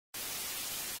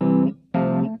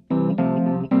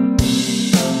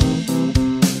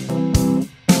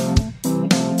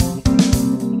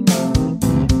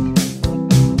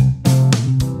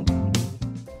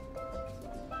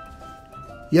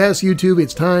Yes, YouTube,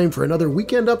 it's time for another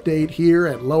weekend update here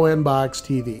at Low End Box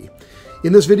TV.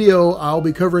 In this video, I'll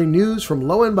be covering news from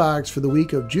Low End Box for the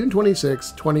week of June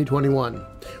 26, 2021.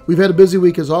 We've had a busy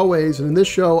week as always, and in this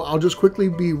show, I'll just quickly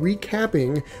be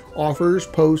recapping offers,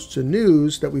 posts, and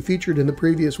news that we featured in the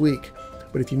previous week.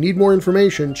 But if you need more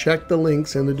information, check the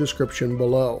links in the description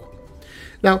below.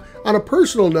 Now, on a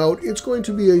personal note, it's going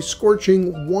to be a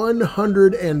scorching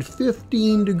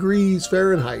 115 degrees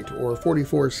Fahrenheit, or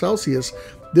 44 Celsius,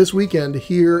 this weekend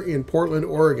here in Portland,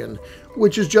 Oregon,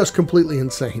 which is just completely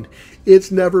insane.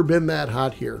 It's never been that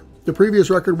hot here. The previous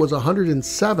record was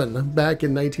 107 back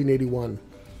in 1981.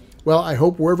 Well, I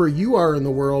hope wherever you are in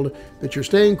the world that you're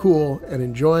staying cool and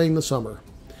enjoying the summer.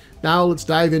 Now let's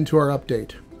dive into our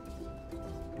update.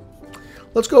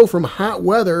 Let's go from hot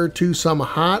weather to some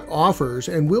hot offers,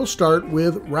 and we'll start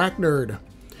with RackNerd.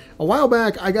 A while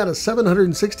back, I got a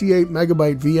 768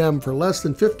 megabyte VM for less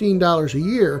than $15 a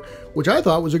year, which I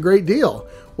thought was a great deal.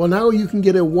 Well, now you can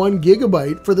get a 1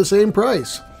 gigabyte for the same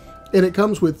price. And it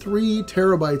comes with 3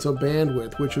 terabytes of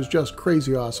bandwidth, which is just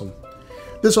crazy awesome.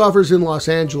 This offer's in Los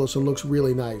Angeles and looks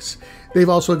really nice. They've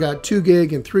also got 2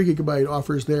 gig and 3 gigabyte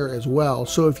offers there as well.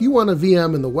 So if you want a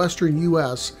VM in the Western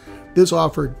US, this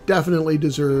offer definitely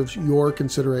deserves your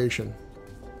consideration.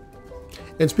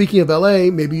 And speaking of LA,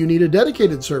 maybe you need a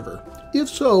dedicated server. If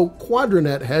so,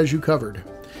 QuadraNet has you covered.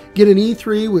 Get an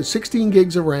E3 with 16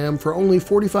 gigs of RAM for only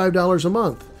 $45 a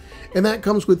month. And that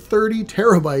comes with 30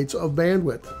 terabytes of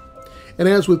bandwidth. And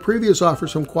as with previous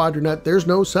offers from QuadraNet, there's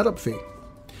no setup fee.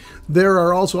 There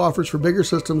are also offers for bigger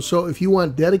systems, so if you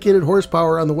want dedicated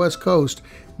horsepower on the West Coast,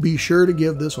 be sure to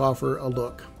give this offer a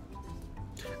look.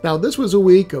 Now, this was a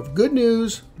week of good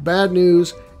news, bad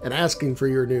news, and asking for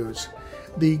your news.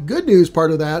 The good news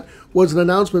part of that was an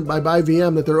announcement by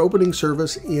BuyVM that they're opening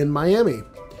service in Miami.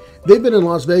 They've been in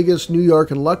Las Vegas, New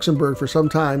York, and Luxembourg for some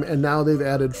time, and now they've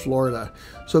added Florida.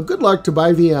 So good luck to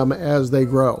BuyVM as they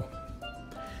grow.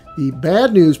 The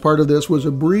bad news part of this was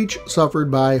a breach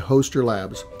suffered by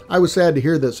Hosterlabs. I was sad to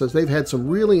hear this, as they've had some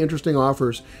really interesting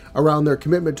offers around their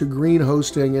commitment to green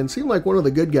hosting and seem like one of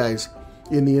the good guys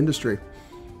in the industry.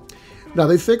 Now,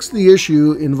 they fixed the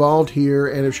issue involved here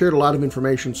and have shared a lot of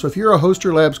information, so if you're a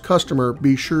Hosterlabs customer,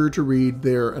 be sure to read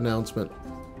their announcement.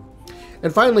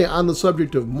 And finally, on the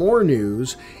subject of more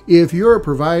news, if you're a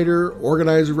provider,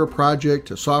 organizer of a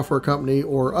project, a software company,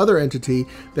 or other entity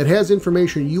that has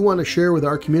information you want to share with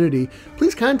our community,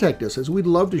 please contact us, as we'd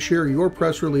love to share your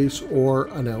press release or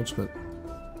announcement.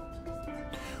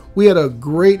 We had a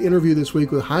great interview this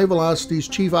week with High Velocity's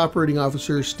Chief Operating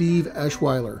Officer, Steve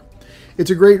Eschweiler. It's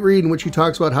a great read in which he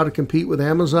talks about how to compete with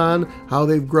Amazon, how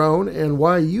they've grown, and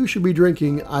why you should be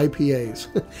drinking IPAs.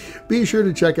 Be sure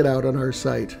to check it out on our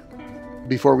site.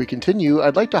 Before we continue,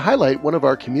 I'd like to highlight one of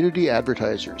our community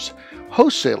advertisers.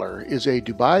 Hosterlabs is a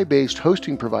Dubai-based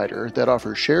hosting provider that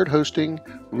offers shared hosting,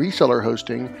 reseller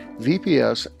hosting,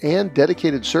 VPS, and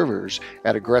dedicated servers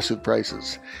at aggressive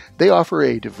prices. They offer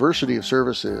a diversity of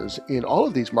services in all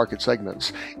of these market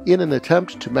segments in an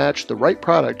attempt to match the right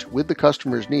product with the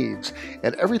customer's needs,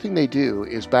 and everything they do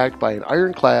is backed by an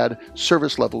ironclad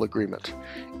service level agreement.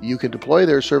 You can deploy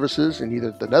their services in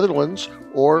either the Netherlands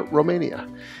or Romania.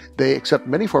 They accept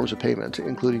many forms of payment,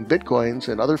 including bitcoins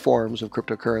and other forms of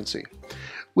cryptocurrency.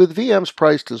 With VMs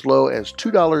priced as low as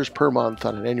 $2 per month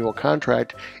on an annual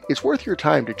contract, it's worth your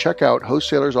time to check out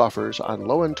Hosterlabs' offers on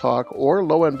Low End Talk or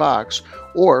Low End Box,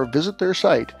 or visit their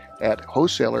site at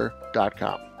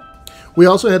hosterlabs.com. We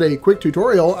also had a quick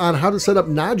tutorial on how to set up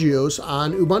Nagios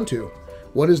on Ubuntu.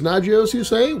 What is Nagios, you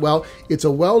say? Well, it's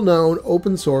a well-known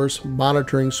open source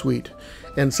monitoring suite,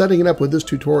 and setting it up with this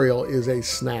tutorial is a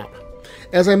snap.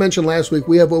 As I mentioned last week,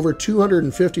 we have over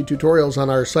 250 tutorials on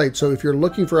our site, so if you're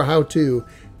looking for a how-to,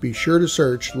 be sure to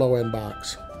search Low End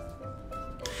Box.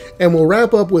 And we'll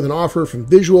wrap up with an offer from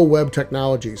Visual Web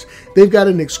Technologies. They've got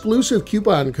an exclusive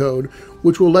coupon code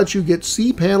which will let you get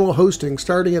cPanel hosting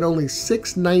starting at only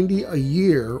 $6.90 a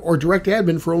year, or direct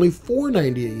admin for only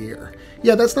 $4.90 a year.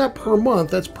 Yeah, that's not per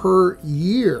month, that's per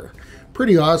year.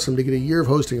 Pretty awesome to get a year of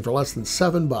hosting for less than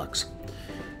 $7.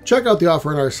 Check out the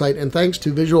offer on our site, and thanks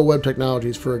to Visual Web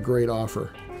Technologies for a great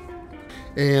offer.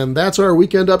 And that's our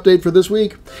weekend update for this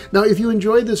week. Now, if you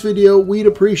enjoyed this video, we'd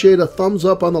appreciate a thumbs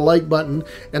up on the like button,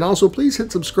 and also please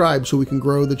hit subscribe so we can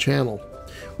grow the channel.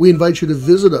 We invite you to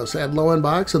visit us at Low End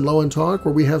Box and Low End Talk,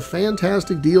 where we have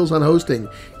fantastic deals on hosting,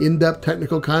 in-depth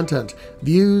technical content,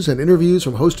 views and interviews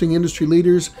from hosting industry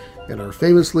leaders, and our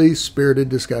famously spirited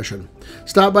discussion.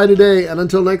 Stop by today, and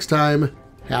until next time,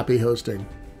 happy hosting.